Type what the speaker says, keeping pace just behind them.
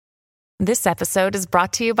This episode is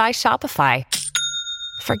brought to you by Shopify.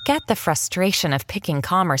 Forget the frustration of picking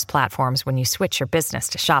commerce platforms when you switch your business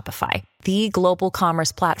to Shopify, the global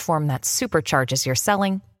commerce platform that supercharges your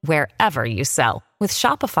selling wherever you sell. With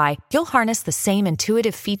Shopify, you'll harness the same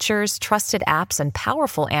intuitive features, trusted apps, and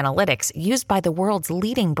powerful analytics used by the world's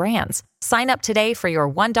leading brands. Sign up today for your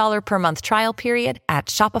 $1 per month trial period at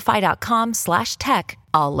shopify.com/tech,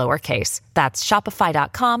 all lowercase. That's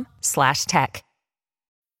shopify.com/tech.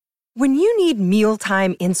 When you need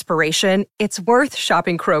mealtime inspiration, it's worth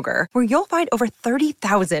shopping Kroger, where you'll find over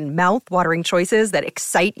 30,000 mouth-watering choices that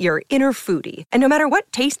excite your inner foodie. And no matter what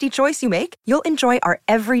tasty choice you make, you'll enjoy our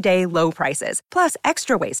everyday low prices, plus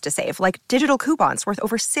extra ways to save, like digital coupons worth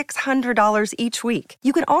over $600 each week.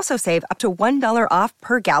 You can also save up to $1 off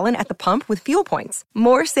per gallon at the pump with fuel points.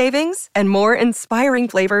 More savings and more inspiring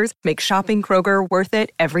flavors make shopping Kroger worth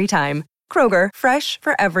it every time. Kroger, fresh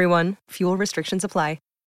for everyone. Fuel restrictions apply.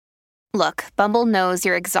 Look, Bumble knows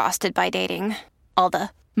you're exhausted by dating. All the,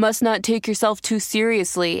 must not take yourself too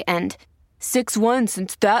seriously, and 6'1"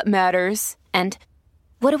 since that matters, and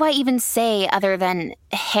what do I even say other than,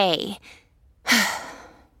 hey?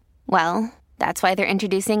 Well, that's why they're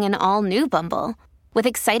introducing an all-new Bumble, with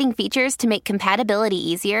exciting features to make compatibility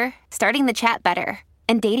easier, starting the chat better,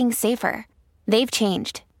 and dating safer. They've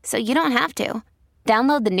changed, so you don't have to.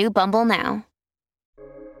 Download the new Bumble now.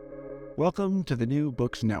 Welcome to the New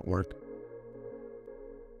Books Network.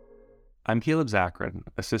 I'm Caleb Zakarin,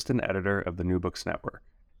 assistant editor of the New Books Network.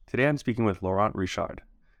 Today I'm speaking with Laurent Richard,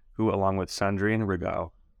 who, along with Sandrine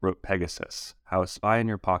Rigaud, wrote Pegasus, How a Spy in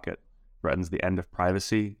Your Pocket Threatens the End of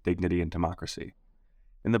Privacy, Dignity, and Democracy.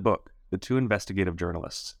 In the book, the two investigative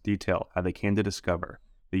journalists detail how they came to discover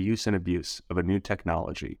the use and abuse of a new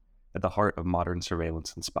technology at the heart of modern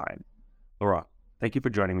surveillance and spying. Laurent, thank you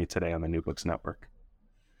for joining me today on the New Books Network.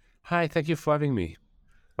 Hi, thank you for having me.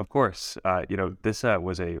 Of course. This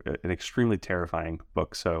was an extremely terrifying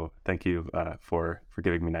book, so thank you for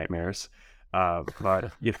giving me nightmares.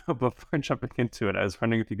 But before jumping into it, I was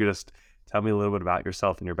wondering if you could just tell me a little bit about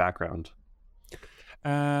yourself and your background.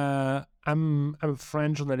 I'm a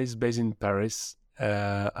French journalist based in Paris.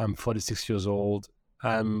 I'm 46 years old.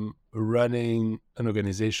 I'm running an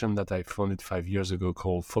organization that I founded 5 years ago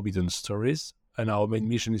called Forbidden Stories. And our main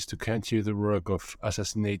mission is to continue the work of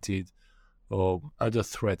assassinated or under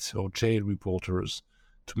threat or jail reporters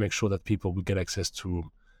to make sure that people will get access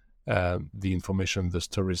to the information, the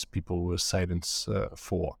stories people were silenced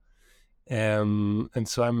for. And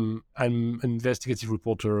so I'm an investigative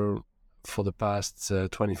reporter for the past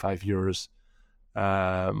 25 years.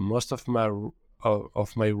 Most of my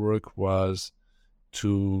work was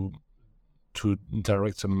to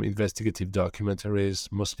direct some investigative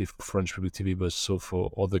documentaries, mostly for French Public TV, but also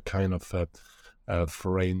for other kind of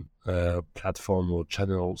foreign platform or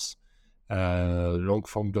channels,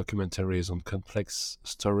 long-form documentaries on complex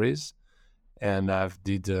stories. And I've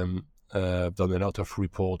done a lot of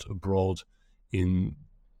report abroad,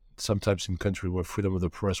 sometimes in country where freedom of the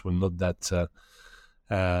press were not that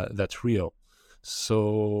real.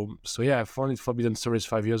 So yeah, I founded Forbidden Stories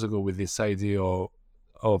 5 years ago with this idea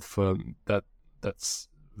of that's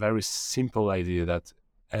very simple idea that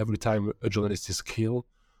every time a journalist is killed,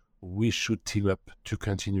 we should team up to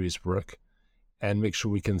continue his work and make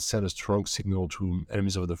sure we can send a strong signal to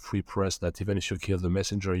enemies of the free press that even if you kill the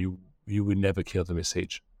messenger, you will never kill the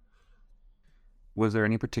message. Was there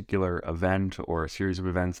any particular event or a series of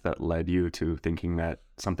events that led you to thinking that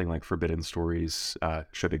something like Forbidden Stories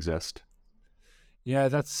should exist? Yeah,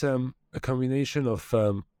 that's a combination of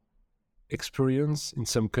experience in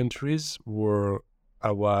some countries where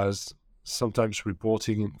I was sometimes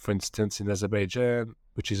reporting, for instance, in Azerbaijan,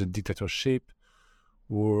 which is a dictatorship,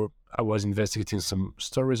 where I was investigating some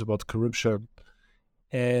stories about corruption.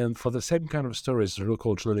 And for the same kind of stories, the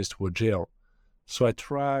local journalists were jailed. So I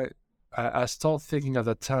start thinking at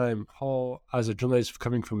that time how, as a journalist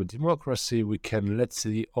coming from a democracy, we can let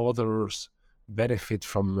the others benefit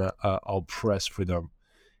from our press freedom,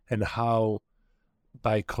 and how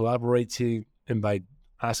by collaborating and by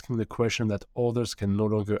asking the question that others can no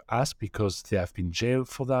longer ask because they have been jailed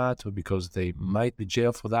for that or because they might be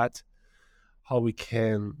jailed for that, how we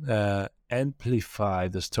can amplify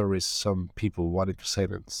the stories some people wanted to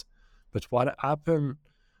silence. But what happened,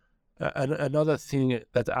 another thing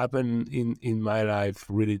that happened in my life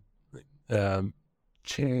really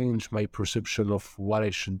changed my perception of what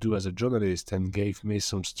I should do as a journalist and gave me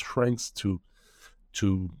some strength to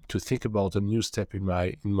think about a new step in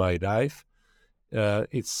my life.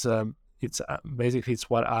 It's basically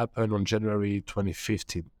what happened on January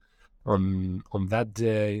 2015. On that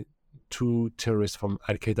day, two terrorists from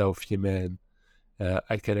Al Qaeda of Yemen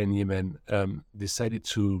Al-Qaeda in Yemen, decided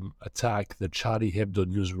to attack the Charlie Hebdo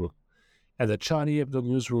newsroom. And the Charlie Hebdo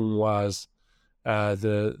newsroom was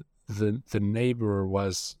the neighbor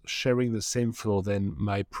was sharing the same floor than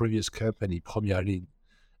my previous company, Premier Ligne.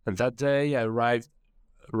 And that day I arrived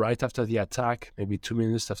right after the attack, maybe 2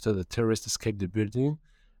 minutes after the terrorists escaped the building.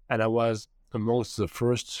 And I was amongst the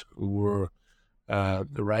first who were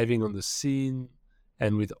arriving on the scene.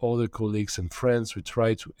 And with other colleagues and friends, we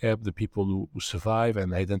tried to help the people who survived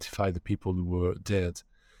and identify the people who were dead.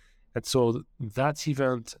 And so that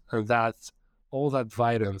event and all that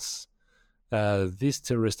violence, this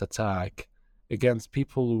terrorist attack against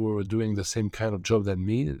people who were doing the same kind of job than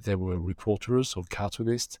me, they were reporters or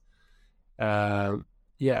cartoonists.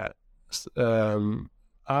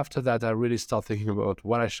 After that, I really start thinking about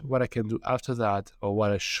what I can do after that, or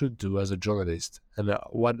what I should do as a journalist, and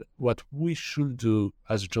what we should do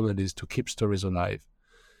as a journalist to keep stories alive.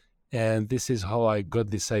 And this is how I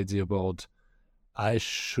got this idea about I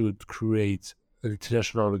should create an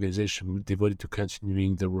international organization devoted to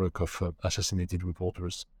continuing the work of assassinated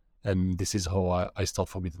reporters. And this is how I start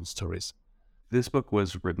Forbidden Stories. This book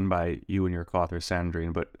was written by you and your co-author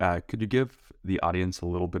Sandrine, but could you give the audience a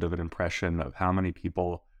little bit of an impression of how many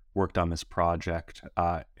people worked on this project,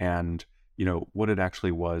 and what it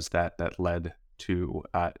actually was that led to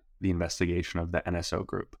the investigation of the NSO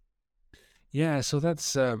group? Yeah, so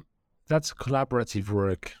that's collaborative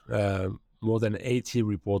work. More than 80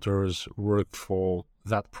 reporters worked for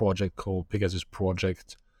that project called Pegasus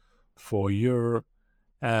Project for a year.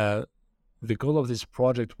 The goal of this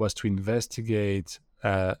project was to investigate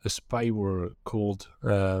a spyware called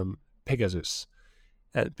Pegasus.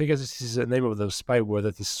 And Pegasus is the name of the spyware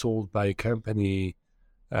that is sold by a company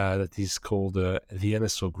that is called the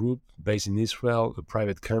NSO Group, based in Israel, a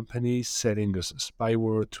private company selling a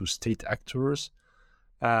spyware to state actors.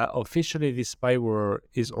 Officially, this spyware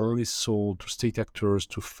is only sold to state actors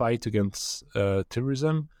to fight against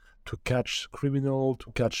terrorism, to catch criminals,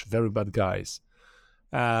 to catch very bad guys.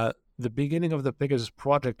 The beginning of the Pegasus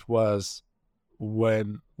project was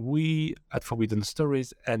when we at Forbidden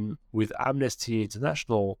Stories and with Amnesty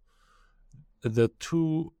International, the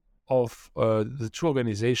two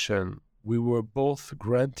organizations, we were both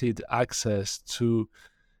granted access to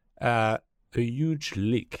a huge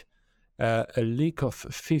leak, a leak of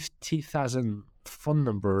 50,000 phone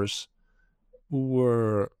numbers who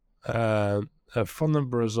were phone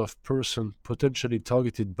numbers of persons potentially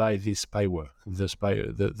targeted by this spyware,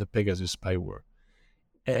 the Pegasus spyware.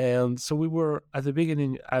 And so we were at the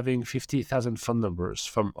beginning having 50,000 phone numbers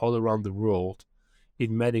from all around the world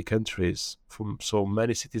in many countries, from so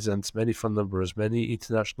many citizens, many phone numbers, many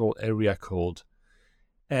international area code.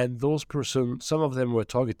 And those persons, some of them were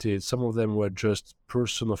targeted, some of them were just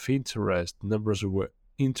persons of interest, numbers who were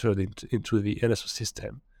entered into the NSO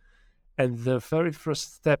system. And the very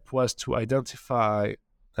first step was to identify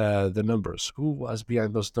the numbers, who was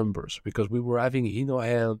behind those numbers, because we were having in our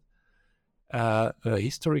hand a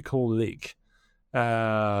historical leak,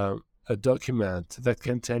 a document that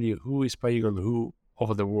can tell you who is spying on who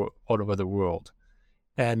all over the world.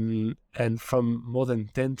 And from more than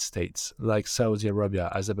 10 states like Saudi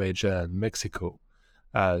Arabia, Azerbaijan, Mexico,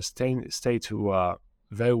 states who are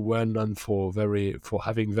very well known for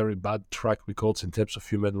having very bad track records in terms of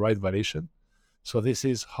human rights violation. So this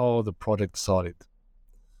is how the project started.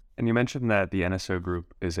 And you mentioned that the NSO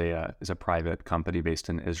Group is a private company based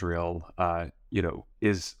in Israel.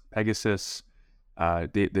 Is Pegasus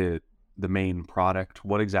the main product?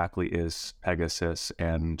 What exactly is Pegasus,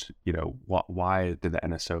 and why did the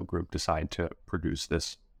NSO Group decide to produce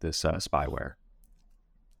this spyware?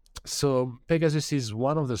 So Pegasus is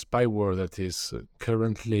one of the spyware that is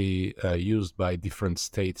currently used by different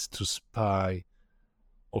states to spy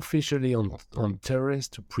officially on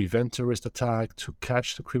terrorists, to prevent terrorist attack, to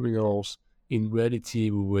catch the criminals. In reality,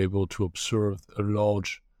 we were able to observe a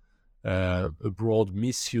broad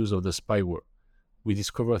misuse of the spyware. We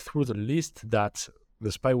discovered through the list that the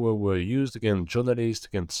spyware were used against journalists,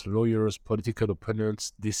 against lawyers, political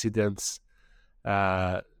opponents, dissidents,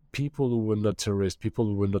 people who were not terrorists, people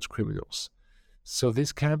who were not criminals. So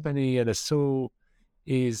this company, NSO,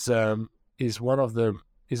 is a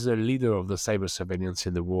leader of the cyber surveillance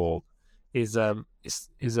in the world. Is a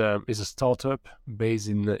startup based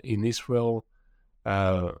in Israel,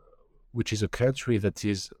 which is a country that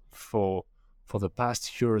is for the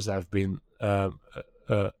past years have been a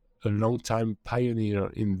long time pioneer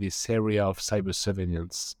in this area of cyber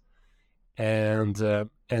surveillance, and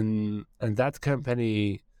that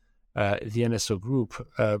company, the NSO Group,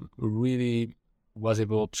 really was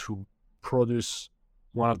able to produce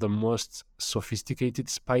one of the most sophisticated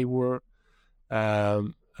spyware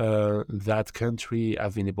that country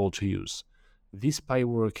have been able to use. This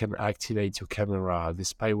spyware can activate your camera.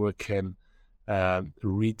 This spyware can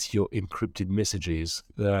read your encrypted messages.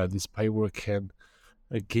 This spyware can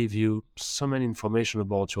give you so many information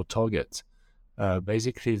about your target.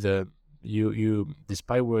 Basically, the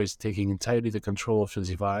spyware is taking entirely the control of your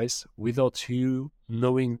device without you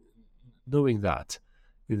knowing that.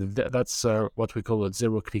 That's what we call a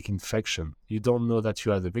zero-click infection. You don't know that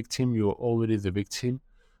you are the victim. You're already the victim.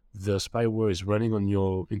 The spyware is running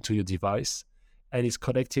into your device, and it's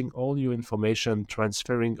collecting all your information,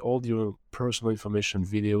 transferring all your personal information,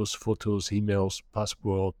 videos, photos, emails,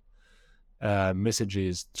 password,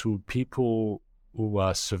 messages to people who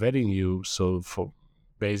are surveilling you. So for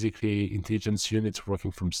basically intelligence units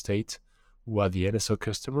working from state who are the NSO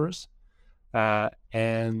customers.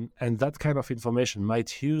 And that kind of information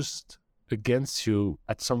might be used against you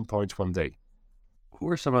at some point one day. Who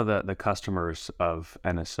are some of the customers of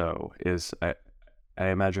NSO? I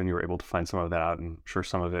imagine you were able to find some of that out, and I'm sure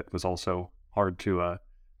some of it was also hard to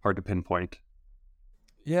pinpoint.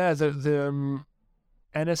 Yeah, the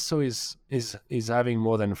NSO is having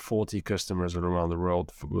more than 40 customers all around the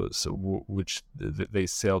world, which they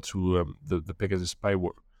sell to the Pegasus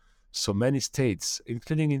spyware. So many states,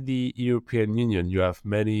 including in the European Union, you have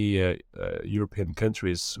many European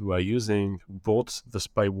countries who are using both the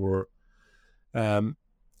spyware. The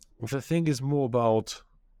thing is more about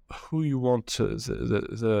who you want to,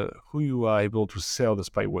 who you are able to sell the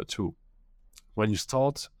spyware to. When you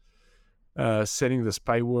start selling the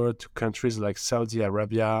spyware to countries like Saudi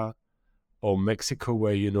Arabia or Mexico,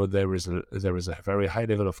 where there is a very high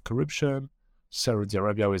level of corruption, Saudi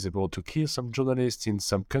Arabia was able to kill some journalists in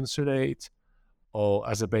some consulate, or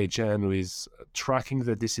Azerbaijan, who is tracking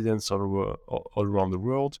the dissidents all around the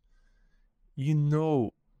world.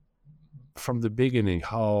 From the beginning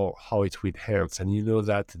how it will hurt, and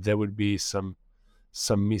that there will be some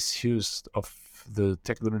misuse of the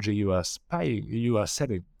technology you are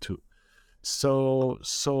selling to. So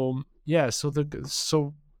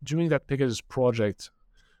during that Pegasus project,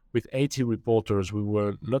 with 80 reporters, we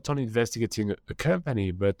were not only investigating a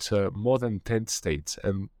company, but more than 10 states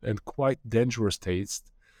and quite dangerous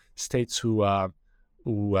states who are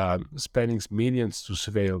spending millions to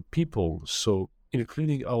surveil people, so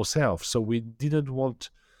including ourselves. So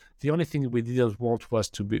the only thing we didn't want was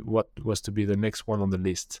to be the next one on the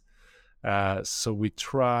list. So we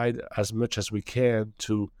tried as much as we can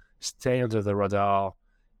to stay under the radar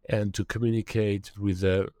and to communicate with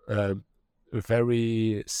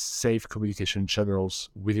very safe communication channels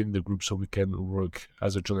within the group so we can work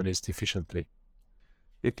as a journalist efficiently.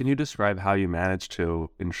 Can you describe how you managed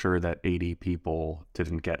to ensure that 80 people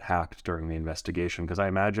didn't get hacked during the investigation? Because I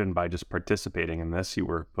imagine by just participating in this, you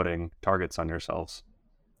were putting targets on yourselves.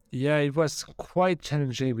 Yeah, it was quite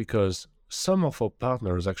challenging because some of our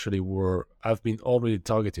partners actually have been already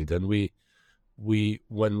targeted, and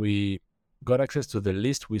when we got access to the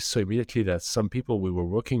list, we saw immediately that some people we were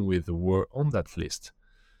working with were on that list.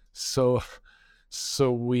 So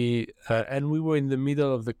we were in the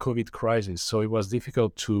middle of the COVID crisis, so it was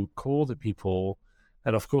difficult to call the people.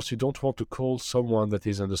 And of course, you don't want to call someone that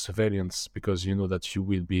is under surveillance because you know that you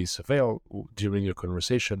will be surveilled during your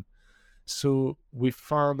conversation. So we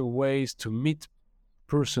found ways to meet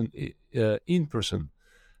in person,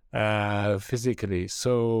 physically.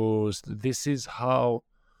 So this is how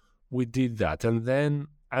we did that. And then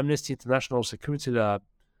Amnesty International Security Lab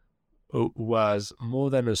was more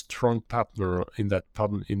than a strong partner in that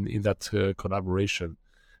collaboration,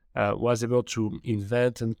 was able to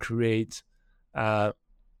invent and create a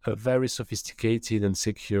very sophisticated and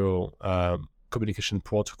secure communication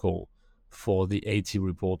protocol for the 80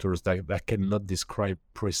 reporters that I cannot describe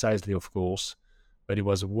precisely, of course, but it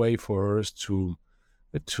was a way for us to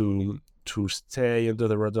stay under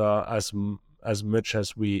the radar as much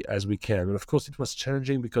as we can. And of course, it was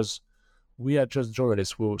challenging because we are just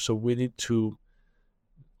journalists, so we need to.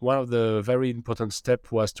 One of the very important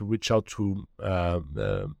steps was to reach out to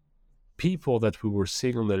people that we were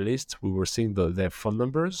seeing on the list. We were seeing their phone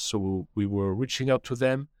numbers, so we were reaching out to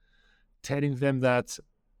them, telling them that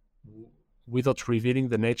without revealing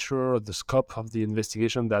the nature or the scope of the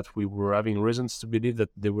investigation, that we were having reasons to believe that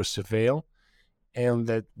they were surveilled, and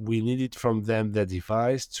that we needed from them their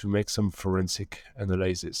device to make some forensic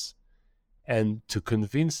analysis. And to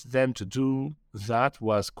convince them to do that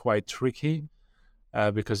was quite tricky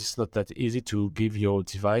because it's not that easy to give your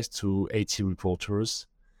device to 80 reporters.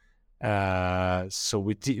 So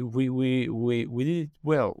we did it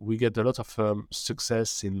well. We get a lot of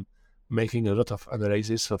success in making a lot of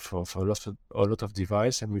analysis of a lot of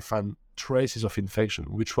device, and we found traces of infection,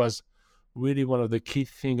 which was really one of the key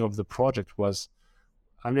things of the project was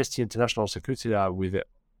Amnesty International Security Lab, with their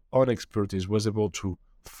own expertise, was able to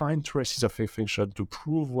find traces of infection, to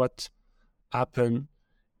prove what happened,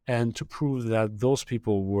 and to prove that those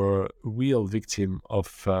people were real victims of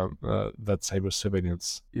that cyber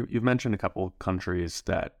surveillance. You've mentioned a couple of countries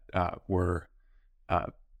that were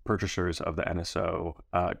purchasers of the NSO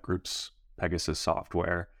group's Pegasus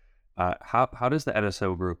software. How does the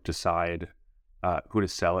NSO group decide who to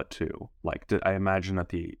sell it to? Like, I imagine that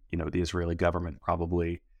the Israeli government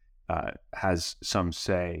probably has some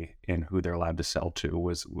say in who they're allowed to sell to.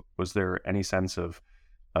 Was there any sense of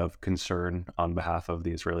concern on behalf of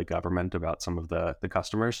the Israeli government about some of the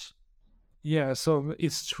customers? Yeah, so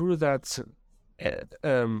it's true that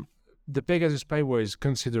the Pegasus spyware is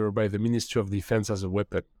considered by the Ministry of Defense as a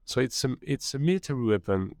weapon. So it's a military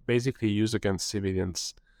weapon, basically used against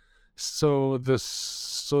civilians. So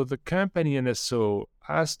the company NSO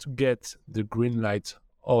has to get the green light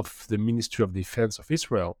of the Ministry of Defense of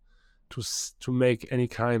Israel to make any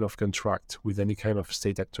kind of contract with any kind of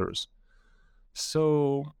state actors.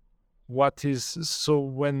 So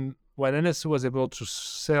when NSO was able to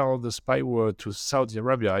sell the spyware to Saudi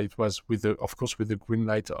Arabia, it was with the green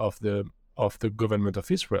light of the government of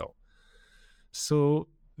Israel. So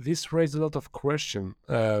this raised a lot of questions.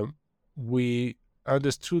 We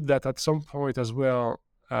understood that at some point as well,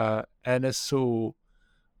 NSO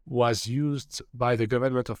was used by the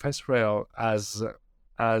government of Israel as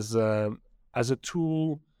a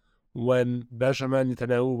tool when Benjamin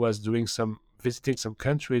Netanyahu was visiting some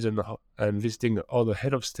countries and visiting other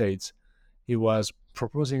head of states. He was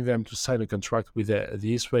proposing them to sign a contract with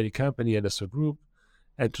the Israeli company NSO Group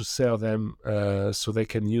and to sell them so they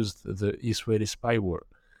can use the Israeli spyware.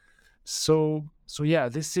 So yeah,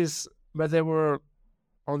 this is. But there were,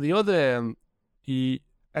 on the other hand,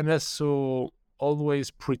 NSO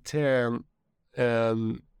always pretend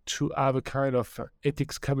to have a kind of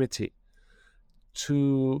ethics committee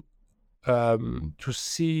to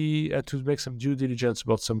see and to make some due diligence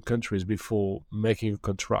about some countries before making a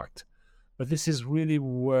contract. But this is really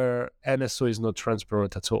where NSO is not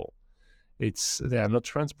transparent at all. They are not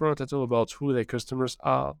transparent at all about who their customers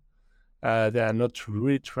are. They are not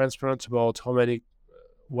really transparent about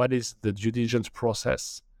what is the due diligence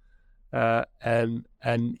process. And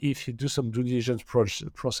if you do some due diligence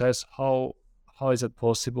process, how is it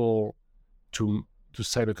possible to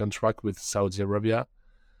sign a contract with Saudi Arabia?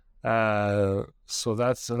 So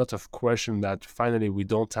that's a lot of questions that finally we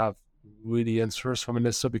don't have really answers from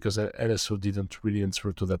NSO, because NSO didn't really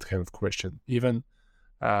answer to that kind of question, even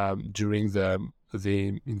during the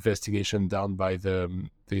investigation done by the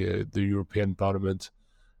European Parliament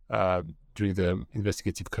during the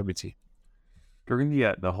investigative committee. During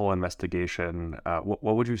the whole investigation,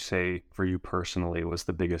 what would you say for you personally was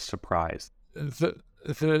the biggest surprise? The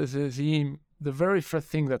very first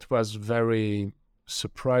thing that was very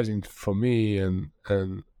surprising for me and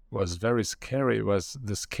was very scary was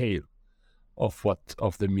the scale of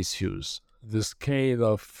the misuse, the scale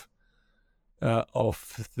of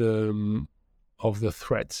the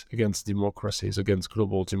threat against democracies, against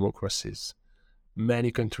global democracies.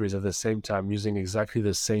 Many countries at the same time using exactly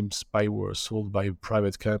the same spyware sold by a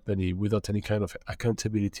private company without any kind of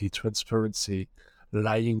accountability, transparency,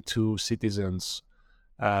 lying to citizens,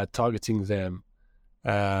 targeting them,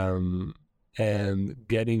 and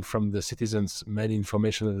getting from the citizens many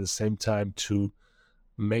information at the same time to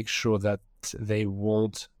make sure that they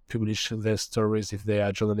won't publish their stories if they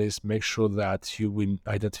are journalists, make sure that you will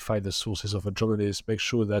identify the sources of a journalist, make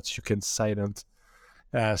sure that you can silence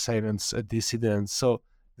a dissident. So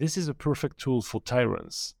this is a perfect tool for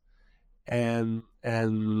tyrants. And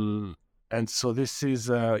so this is,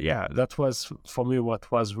 that was, for me,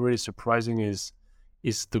 what was really surprising is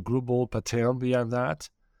the global pattern behind that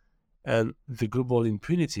and the global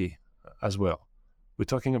impunity as well. We're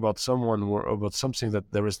talking about something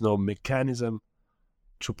that there is no mechanism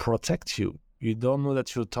to protect you. You don't know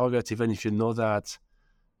that you're a target, even if you know that.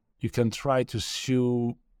 You can try to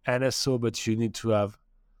sue NSO, but you need to have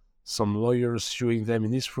some lawyers suing them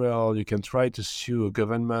in Israel. You can try to sue a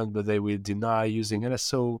government, but they will deny using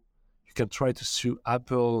NSO. You can try to sue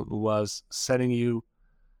Apple, who was selling you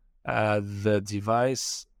the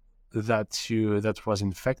device that was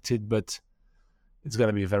infected, but it's going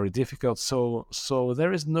to be very difficult. So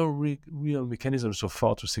there is no real mechanism so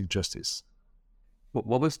far to seek justice.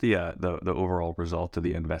 What was the overall result of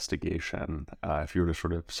the investigation? If you were to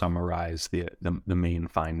sort of summarize the main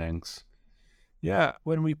findings. Yeah,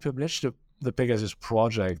 when we published the Pegasus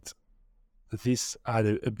project, this had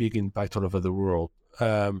a big impact all over the world.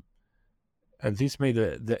 this made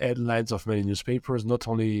the headlines of many newspapers, not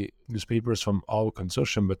only newspapers from our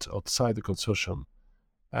consortium, but outside the consortium.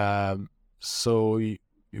 So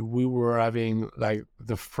we were having like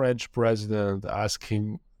the French president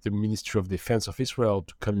asking the Ministry of Defense of Israel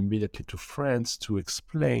to come immediately to France to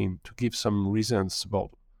explain, to give some reasons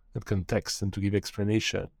about the context and to give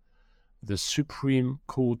explanation. The Supreme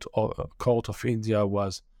Court of India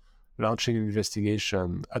was launching an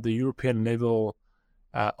investigation. At the European level,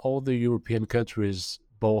 all the European countries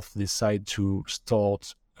both decide to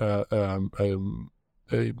start a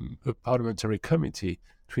parliamentary committee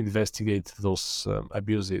to investigate those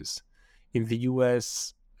abuses. In the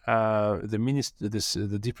US,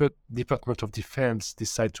 the Department of Defense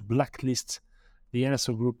decided to blacklist the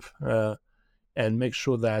NSO group and make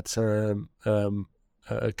sure that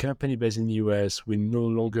a company based in the US will no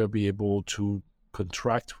longer be able to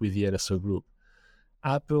contract with the NSO group.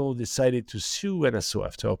 Apple decided to sue NSO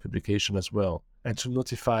after our publication as well, and to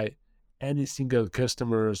notify any single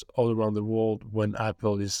customers all around the world when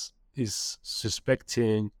Apple is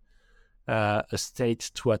suspecting a state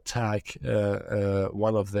to attack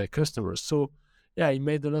one of their customers. So, yeah, it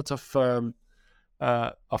made a lot of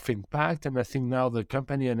impact, and I think now the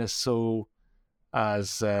company NSO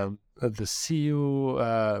as the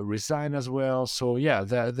CEO resigned as well. So, yeah,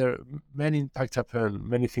 there many impact happen,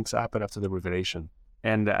 many things happen after the revelation.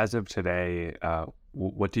 And as of today,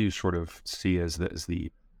 what do you sort of see as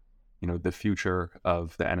the future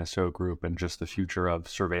of the NSO group and just the future of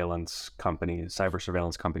surveillance companies, cyber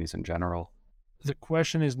surveillance companies in general? The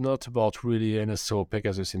question is not about really NSO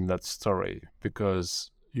Pegasus in that story, because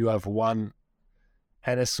you have one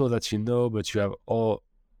NSO that you know, but you have all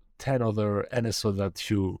 10 other NSO that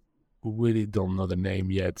you really don't know the name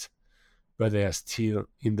yet, but they are still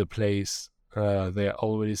in the place. They are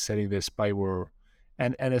already selling their spyware,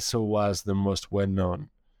 and NSO was the most well-known.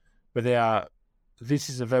 But this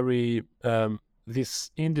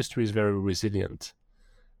industry is very resilient.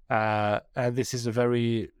 And this is a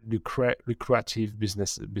very lucrative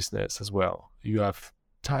business as well. You have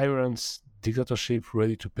tyrants, dictatorship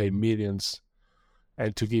ready to pay millions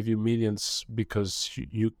and to give you millions because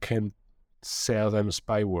you can sell them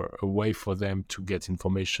spyware, a way for them to get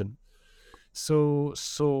information. So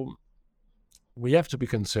we have to be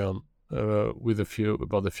concerned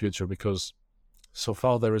about the future, because so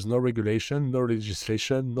far there is no regulation, no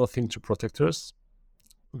legislation, nothing to protect us.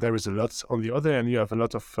 There is a lot. On the other hand, you have a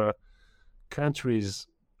lot of countries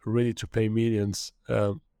ready to pay millions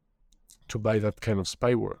to buy that kind of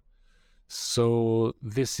spyware. So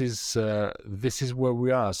this is where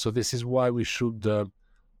we are. So this is why we should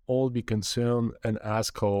all be concerned and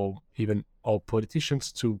ask even our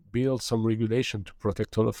politicians to build some regulation to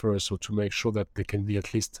protect all of us, or to make sure that they can be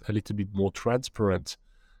at least a little bit more transparent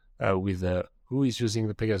with who is using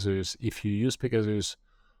the Pegasus. If you use Pegasus,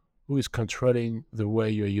 who is controlling the way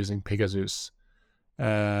you're using Pegasus,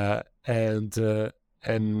 and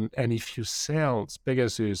if you sell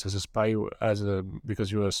Pegasus as a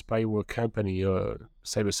because you're a spyware company or a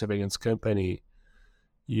cyber surveillance company,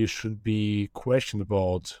 you should be questioned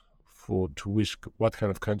about what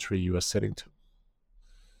kind of country you are selling to.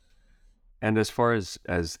 And as far as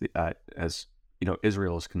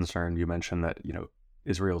Israel is concerned, you mentioned that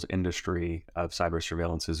Israel's industry of cyber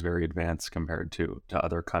surveillance is very advanced compared to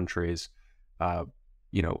other countries. And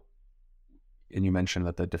you mentioned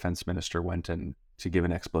that the defense minister went in to give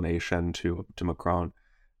an explanation to Macron.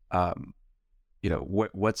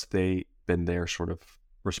 What's been their sort of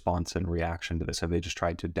response and reaction to this? Have they just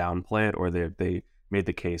tried to downplay it, or they made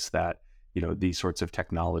the case that these sorts of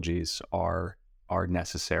technologies are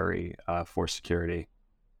necessary for security?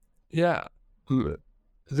 Yeah,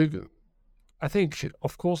 I think,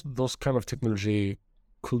 of course, those kind of technology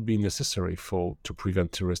could be necessary to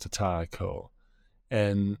prevent terrorist attack,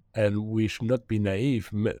 and we should not be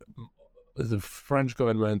naive. The French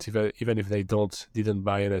government, even if they didn't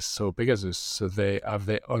buy NSO Pegasus, so they have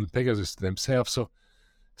their own Pegasus themselves.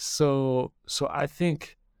 So I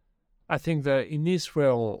think that in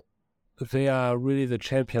Israel they are really the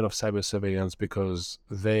champion of cyber surveillance, because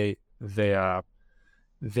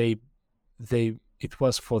it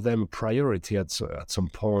was for them a priority at some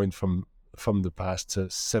point from the past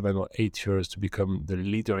 7 or 8 years to become the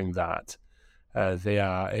leader in that. They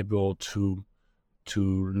are able to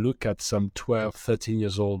look at some 12, 13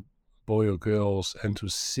 years old boy or girls and to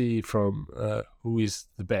see from who is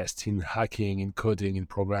the best in hacking, in coding, in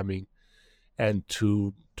programming, and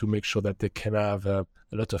to make sure that they can have a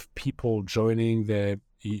lot of people joining the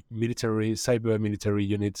cyber military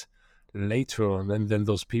unit later on, and then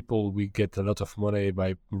those people will get a lot of money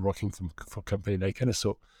by working for a company like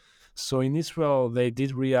NSO. So in Israel, they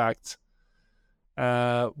did react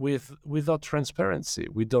without transparency.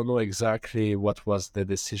 We don't know exactly what was the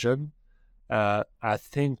decision. I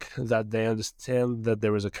think that they understand that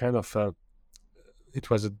there is a kind of it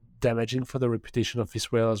was damaging for the reputation of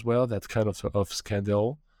Israel as well, that kind of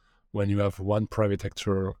scandal, when you have one private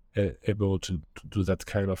actor able to do that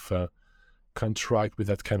kind of contract with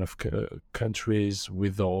that kind of countries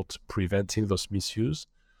without preventing those misuse.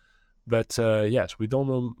 But yes, we don't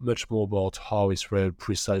know much more about how Israel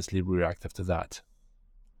precisely react after that.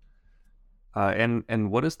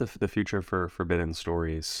 And what is the future for Forbidden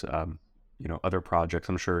Stories? Other projects.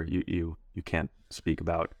 I'm sure you can't speak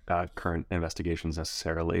about current investigations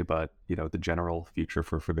necessarily, but the general future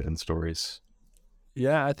for Forbidden Stories.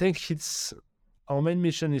 Yeah, I think our main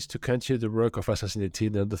mission is to continue the work of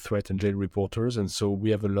assassinated, under threat, and jail reporters, and so we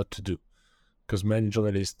have a lot to do because many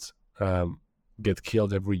journalists get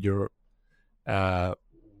killed every year. Our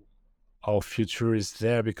future is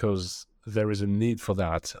there because there is a need for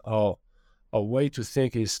that. Our way to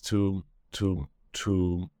think is to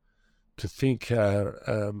think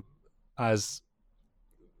as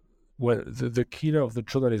when the killer of the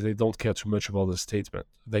journalists, they don't care too much about the statement.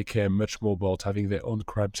 They care much more about having their own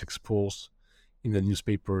crimes exposed in the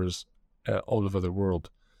newspapers all over the world.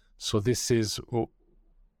 So this is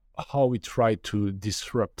how we try to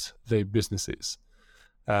disrupt their businesses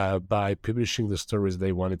by publishing the stories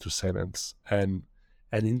they wanted to silence. And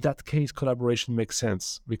in that case, collaboration makes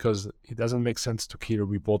sense, because it doesn't make sense to kill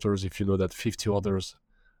reporters if you know that 50 others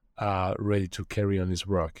are ready to carry on his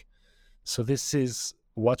work. So this is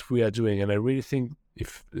what we are doing. And I really think,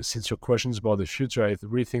 since your question is about the future, I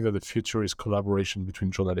really think that the future is collaboration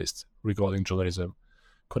between journalists regarding journalism.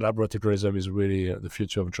 Collaborative journalism is really the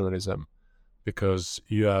future of journalism, because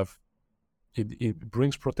you have, it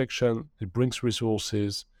brings protection, it brings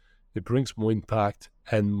resources, it brings more impact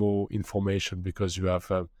and more information, because you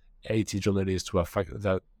have 80 journalists who are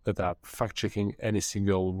that are fact-checking any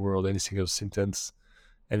single word, any single sentence,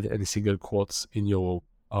 and any single quotes in your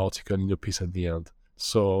article, in your piece at the end.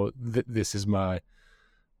 So this is why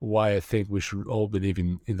I think we should all believe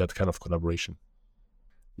in that kind of collaboration.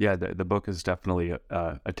 Yeah, the book is definitely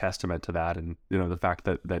a testament to that, and the fact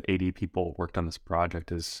that 80 people worked on this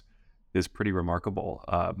project is pretty remarkable.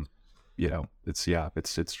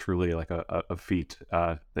 It's truly like a feat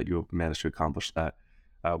that you managed to accomplish that.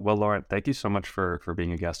 Well, Laurent, thank you so much for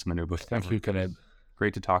being a guest in the New Books Network. Thank you, Caleb.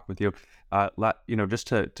 Great to talk with you. Just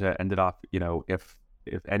to end it off,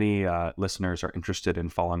 if any listeners are interested in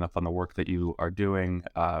following up on the work that you are doing,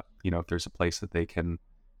 if there's a place that they can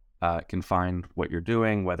find what you're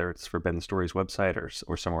doing, whether it's Forbidden Stories website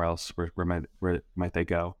or somewhere else, where might they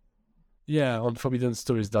go? Yeah, on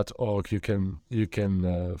forbiddenstories.org, you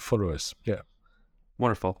can follow us. Yeah.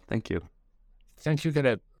 Wonderful. Thank you. Thank you,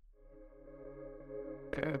 Caleb.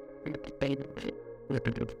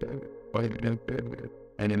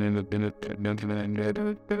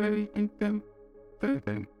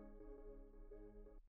 And